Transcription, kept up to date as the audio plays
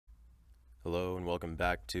Hello and welcome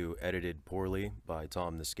back to Edited Poorly by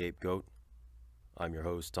Tom the SCAPEGOAT. I'm your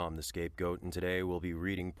host, Tom the SCAPEGOAT, and today we'll be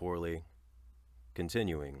reading poorly,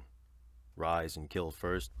 continuing Rise and Kill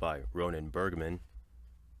First by Ronen Bergman,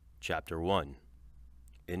 Chapter 1,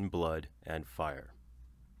 In Blood and Fire.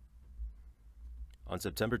 On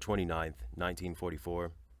September 29th,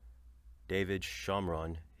 1944, David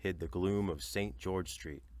Shamron hid the gloom of St. George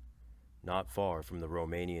Street, not far from the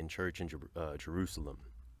Romanian church in Jerusalem.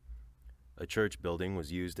 A church building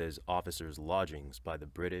was used as officers' lodgings by the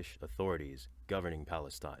British authorities governing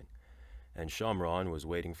Palestine, and Shamron was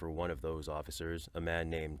waiting for one of those officers, a man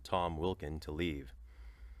named Tom Wilkin, to leave.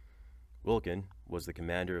 Wilkin was the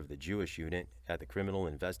commander of the Jewish unit at the Criminal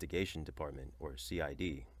Investigation Department, or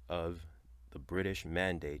CID, of the British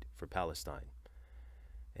Mandate for Palestine.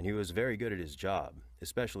 And he was very good at his job,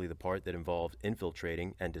 especially the part that involved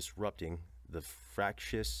infiltrating and disrupting the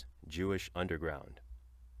fractious Jewish underground.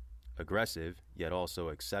 Aggressive, yet also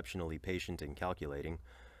exceptionally patient and calculating,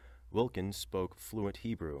 Wilkin spoke fluent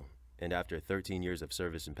Hebrew, and after 13 years of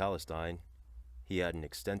service in Palestine, he had an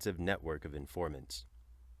extensive network of informants.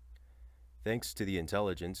 Thanks to the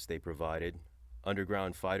intelligence they provided,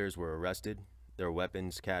 underground fighters were arrested, their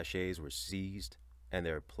weapons caches were seized, and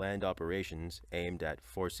their planned operations aimed at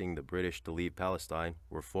forcing the British to leave Palestine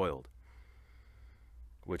were foiled,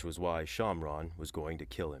 which was why Shamron was going to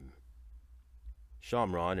kill him.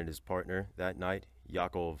 Shamron and his partner that night,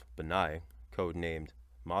 Yaakov Benai, codenamed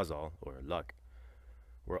Mazal, or Luck,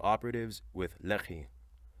 were operatives with Lehi,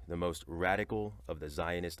 the most radical of the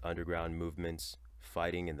Zionist underground movements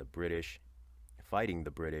fighting the British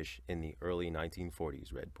in the early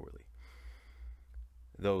 1940s, read poorly.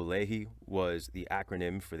 Though Lehi was the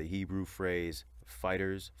acronym for the Hebrew phrase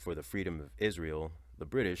Fighters for the Freedom of Israel, the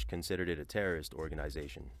British considered it a terrorist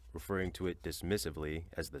organization, referring to it dismissively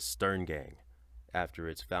as the Stern Gang, after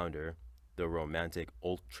its founder, the romantic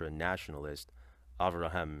ultra-nationalist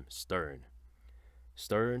Avraham Stern.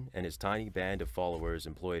 Stern and his tiny band of followers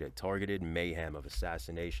employed a targeted mayhem of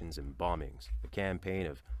assassinations and bombings, a campaign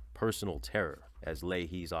of personal terror, as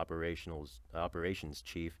Lehi's operations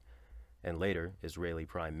chief and later Israeli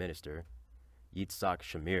Prime Minister Yitzhak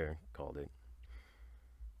Shamir called it.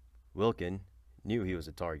 Wilkin knew he was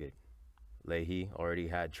a target. Lehi already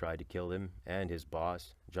had tried to kill him and his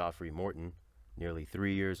boss, Geoffrey Morton, nearly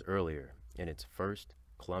 3 years earlier in its first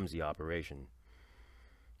clumsy operation.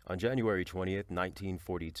 On January 20th,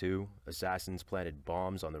 1942, assassins planted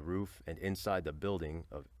bombs on the roof and inside the building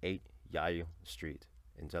of 8 Yair Street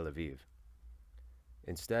in Tel Aviv.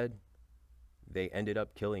 Instead, they ended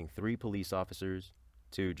up killing 3 police officers,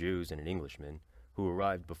 2 Jews and an Englishman, who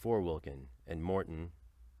arrived before Wilkin and Morton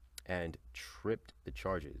and tripped the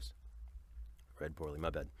charges. Read poorly, my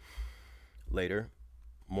bad. Later,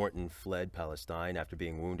 Morton fled Palestine after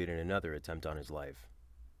being wounded in another attempt on his life.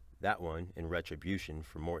 That one in retribution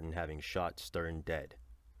for Morton having shot Stern dead.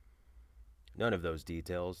 None of those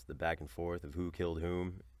details, the back and forth of who killed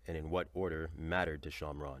whom and in what order, mattered to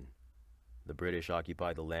Shamron. The British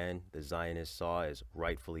occupied the land the Zionists saw as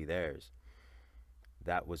rightfully theirs.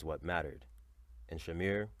 That was what mattered, and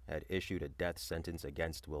Shamir had issued a death sentence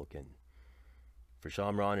against Wilkin. For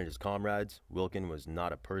Shamron and his comrades, Wilkin was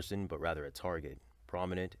not a person but rather a target,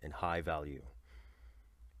 prominent and high value.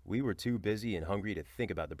 "We were too busy and hungry to think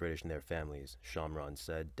about the British and their families," Shamron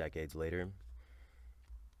said decades later.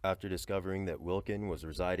 After discovering that Wilkin was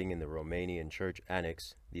residing in the Romanian church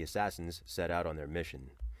annex, the assassins set out on their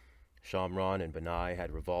mission. Shamron and Benai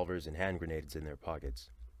had revolvers and hand grenades in their pockets.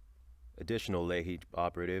 Additional Lehi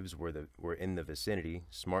operatives were in the vicinity,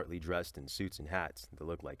 smartly dressed in suits and hats that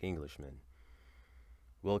looked like Englishmen.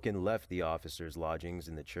 Wilkin left the officers' lodgings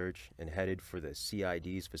in the church and headed for the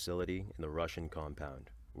CID's facility in the Russian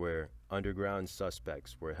compound, where underground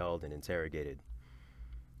suspects were held and interrogated.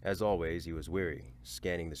 As always, he was weary,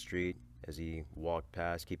 scanning the street as he walked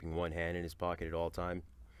past, keeping one hand in his pocket at all times.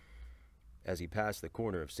 As he passed the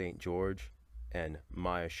corner of St. George and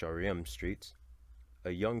Maya Sharim streets,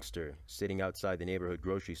 a youngster sitting outside the neighborhood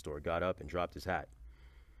grocery store got up and dropped his hat.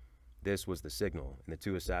 This was the signal, and the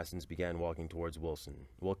 2 assassins began walking towards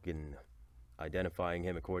Wilkin, identifying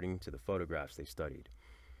him according to the photographs they studied.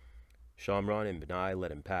 Shamron and Benai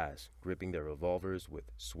let him pass, gripping their revolvers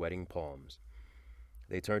with sweating palms.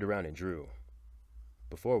 They turned around and drew.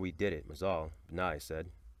 "Before we did it, Mazal," Benai said.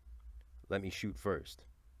 "Let me shoot first."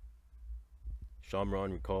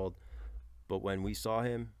 Shamron recalled, "But when we saw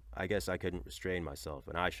him, I guess I couldn't restrain myself,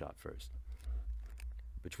 and I shot first."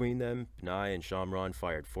 Between them, Benai and Shamron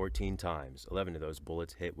fired 14 times. 11 of those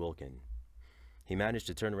bullets hit Wilkin. "He managed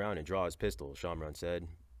to turn around and draw his pistol," Shamron said,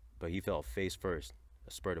 "but he fell face first.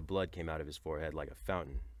 A spurt of blood came out of his forehead like a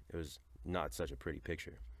fountain. It was not such a pretty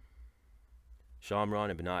picture. Shamran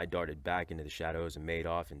and Benai darted back into the shadows and made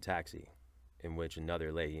off in taxi, in which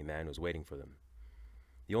another Leahy man was waiting for them.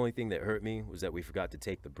 The only thing that hurt me was that we forgot to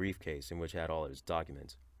take the briefcase in which had all of his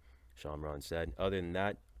documents, Shamran said. Other than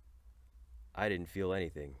that, I didn't feel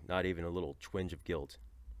anything, not even a little twinge of guilt.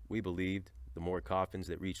 We believed the more coffins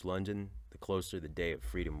that reached London, the closer the day of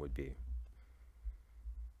freedom would be.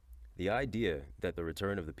 The idea that the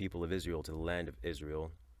return of the people of Israel to the land of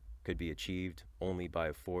Israel could be achieved only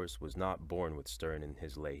by force was not born with Stern and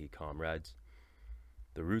his Leahy comrades.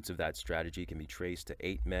 The roots of that strategy can be traced to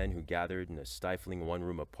 8 men who gathered in a stifling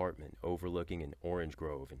one-room apartment overlooking an orange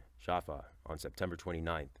grove in Jaffa on September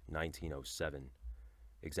 29, 1907,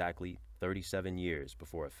 exactly 37 years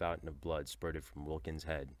before a fountain of blood spurted from Wilkin's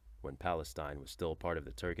head when Palestine was still part of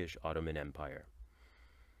the Turkish Ottoman Empire.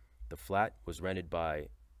 The flat was rented by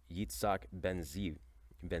Yitzhak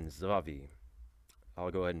Ben-Zavi.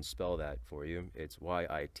 I'll go ahead and spell that for you. It's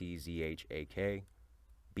Yitzhak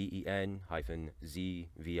Ben-Zvi,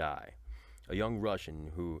 a young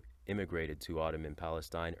Russian who immigrated to Ottoman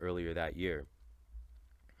Palestine earlier that year.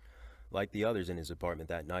 Like the others in his apartment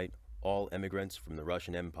that night, all immigrants from the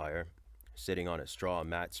Russian Empire, sitting on a straw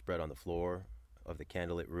mat spread on the floor of the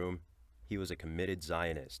candlelit room, he was a committed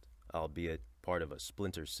Zionist, albeit part of a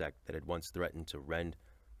splinter sect that had once threatened to rend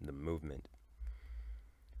the movement.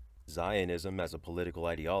 Zionism as a political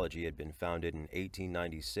ideology had been founded in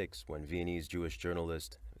 1896 when Viennese Jewish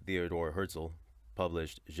journalist Theodor Herzl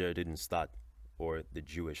published Judenstaat, or the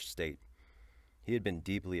Jewish State. He had been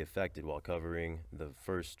deeply affected while covering the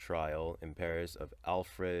first trial in Paris of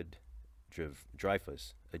Alfred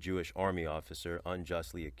Dreyfus, a Jewish army officer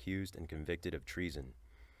unjustly accused and convicted of treason.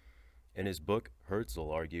 In his book,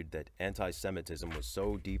 Herzl argued that anti-Semitism was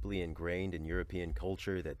so deeply ingrained in European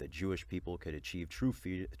culture that the Jewish people could achieve true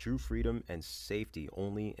freedom and safety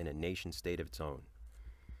only in a nation-state of its own.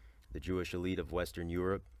 The Jewish elite of Western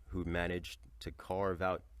Europe, who managed to carve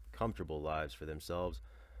out comfortable lives for themselves,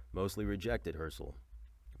 mostly rejected Herzl,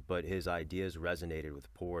 but his ideas resonated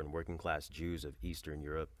with poor and working-class Jews of Eastern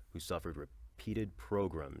Europe who suffered repeated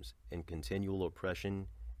pogroms and continual oppression,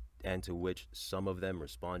 and to which some of them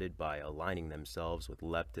responded by aligning themselves with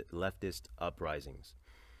leftist uprisings.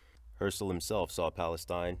 Herzl himself saw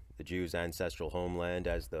Palestine, the Jews' ancestral homeland,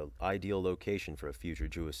 as the ideal location for a future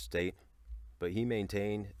Jewish state, but he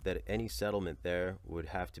maintained that any settlement there would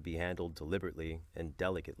have to be handled deliberately and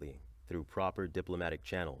delicately through proper diplomatic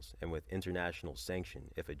channels and with international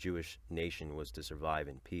sanction if a Jewish nation was to survive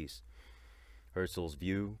in peace. Herzl's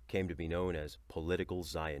view came to be known as political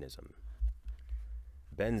Zionism.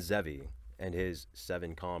 Ben-Zevi and his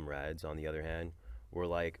 7 comrades, on the other hand, were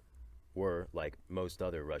like most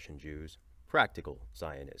other Russian Jews, practical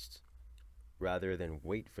Zionists. Rather than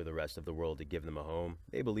wait for the rest of the world to give them a home,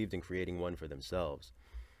 they believed in creating one for themselves,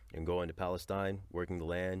 and going to Palestine, working the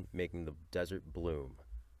land, making the desert bloom.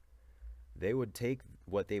 They would take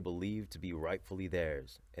what they believed to be rightfully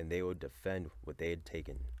theirs, and they would defend what they had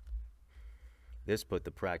taken. This put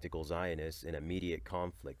the practical Zionists in immediate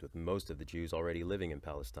conflict with most of the Jews already living in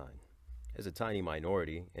Palestine. As a tiny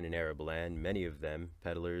minority in an Arab land, many of them,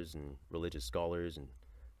 peddlers and religious scholars and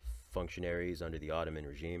functionaries under the Ottoman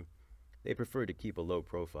regime, they preferred to keep a low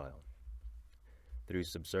profile. Through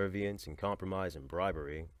subservience and compromise and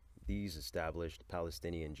bribery, these established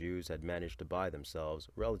Palestinian Jews had managed to buy themselves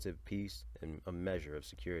relative peace and a measure of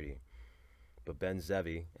security. But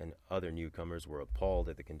Ben-Zevi and other newcomers were appalled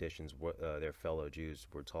at the conditions their fellow Jews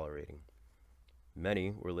were tolerating.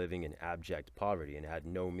 Many were living in abject poverty and had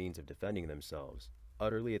no means of defending themselves,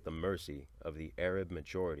 utterly at the mercy of the Arab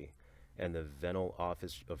majority and the venal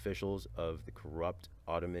officials of the corrupt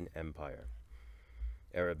Ottoman Empire.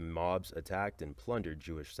 Arab mobs attacked and plundered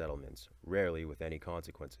Jewish settlements, rarely with any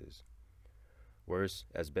consequences. Worse,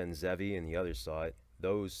 as Ben-Zevi and the others saw it,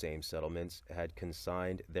 those same settlements had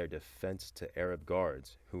consigned their defense to Arab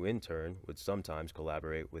guards, who in turn would sometimes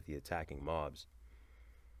collaborate with the attacking mobs.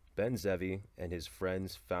 Ben-Zevi and his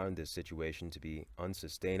friends found this situation to be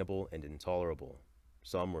unsustainable and intolerable.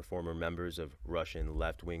 Some were former members of Russian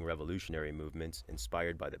left-wing revolutionary movements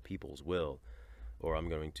inspired by the people's will, or I'm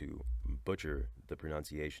going to butcher the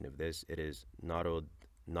pronunciation of this. It is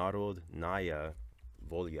Narodnaya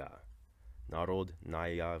Volya.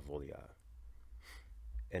 Narodnaya Volya.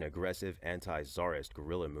 An aggressive anti-Tsarist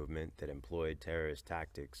guerrilla movement that employed terrorist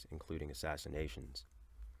tactics, including assassinations.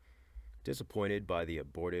 Disappointed by the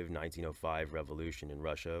abortive 1905 revolution in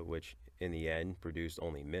Russia, which in the end produced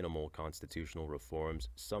only minimal constitutional reforms,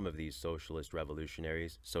 some of these socialist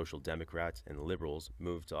revolutionaries, social democrats, and liberals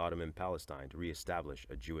moved to Ottoman Palestine to reestablish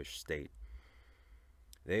a Jewish state.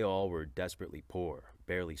 They all were desperately poor,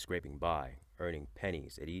 barely scraping by, earning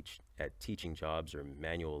pennies at teaching jobs or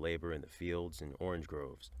manual labor in the fields and orange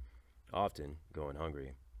groves, often going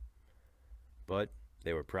hungry. But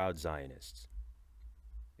they were proud Zionists.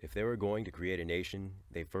 If they were going to create a nation,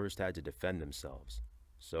 they first had to defend themselves.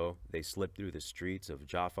 So they slipped through the streets of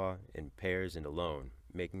Jaffa in pairs and alone,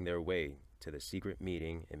 making their way to the secret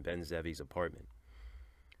meeting in Ben Zevi's apartment.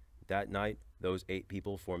 That night, those 8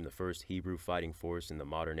 people formed the first Hebrew fighting force in the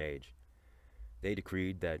modern age. They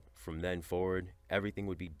decreed that from then forward, everything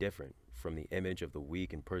would be different from the image of the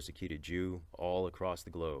weak and persecuted Jew all across the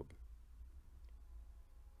globe.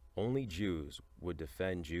 Only Jews would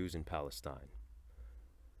defend Jews in Palestine.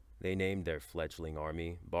 They named their fledgling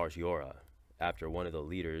army Bar Giora, after one of the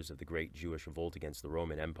leaders of the great Jewish revolt against the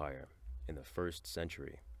Roman Empire in the 1st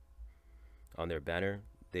century. On their banner,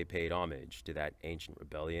 they paid homage to that ancient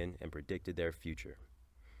rebellion and predicted their future.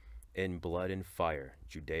 In blood and fire,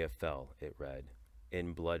 Judea fell, it read.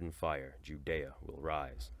 In blood and fire, Judea will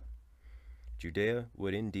rise. Judea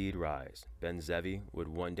would indeed rise. Ben Zevi would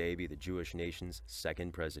one day be the Jewish nation's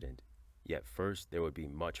 2nd president. Yet first there would be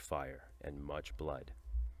much fire and much blood.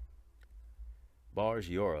 Bar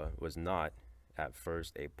Giora was not, at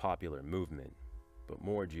first, a popular movement, but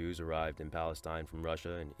more Jews arrived in Palestine from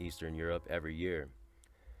Russia and Eastern Europe every year.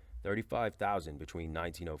 35,000 between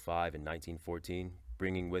 1905 and 1914,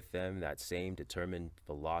 bringing with them that same determined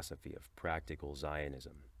philosophy of practical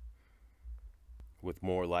Zionism. With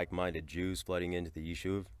more like-minded Jews flooding into the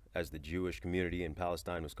Yishuv, as the Jewish community in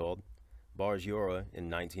Palestine was called, Bar Giora in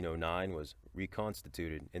 1909 was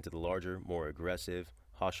reconstituted into the larger, more aggressive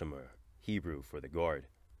Hashomer, Hebrew for the guard.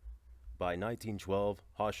 By 1912,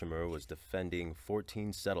 Hashomer was defending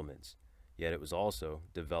 14 settlements, yet it was also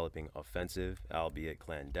developing offensive, albeit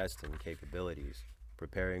clandestine, capabilities,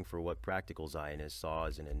 preparing for what practical Zionists saw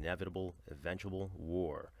as an inevitable, eventual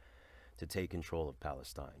war to take control of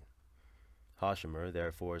Palestine. Hashomer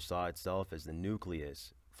therefore saw itself as the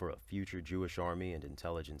nucleus for a future Jewish army and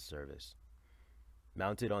intelligence service.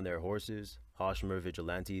 Mounted on their horses, Hashomer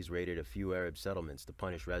vigilantes raided a few Arab settlements to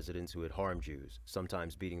punish residents who had harmed Jews,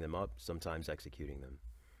 sometimes beating them up, sometimes executing them.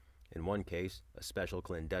 In one case, a special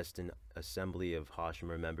clandestine assembly of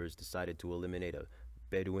Hashomer members decided to eliminate a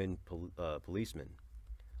Bedouin policeman,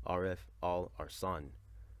 Aref al-Arsan,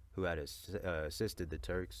 who had assisted the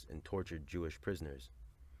Turks and tortured Jewish prisoners.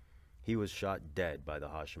 He was shot dead by the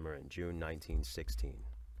Hashomer in June 1916.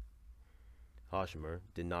 Hashomer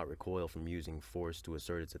did not recoil from using force to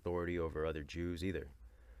assert its authority over other Jews either.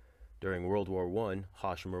 During World War I,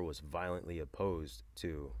 Hashomer was violently opposed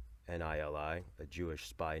to NILI, a Jewish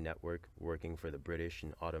spy network working for the British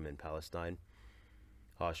in Ottoman Palestine.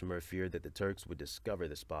 Hashomer feared that the Turks would discover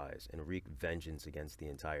the spies and wreak vengeance against the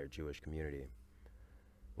entire Jewish community.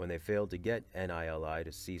 When they failed to get NILI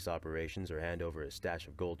to cease operations or hand over a stash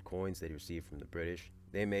of gold coins they'd received from the British,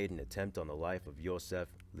 they made an attempt on the life of Yosef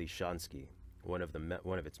Lishansky, one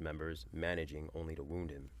of its members, managing only to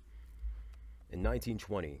wound him. In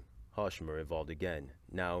 1920, Hashomer evolved again,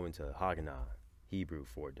 now into Haganah, Hebrew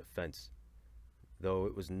for defense. Though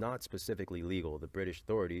it was not specifically legal, the British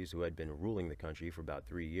authorities, who had been ruling the country for about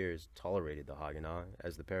 3 years, tolerated the Haganah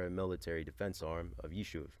as the paramilitary defense arm of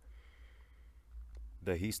Yishuv.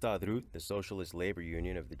 The Histadrut, the socialist labor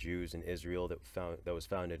union of the Jews in Israel that was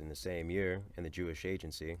founded in the same year, and the Jewish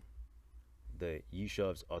Agency, the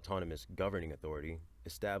Yishuv's autonomous governing authority,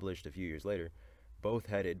 established a few years later, both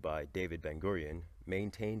headed by David Ben-Gurion,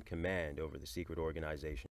 maintained command over the secret organization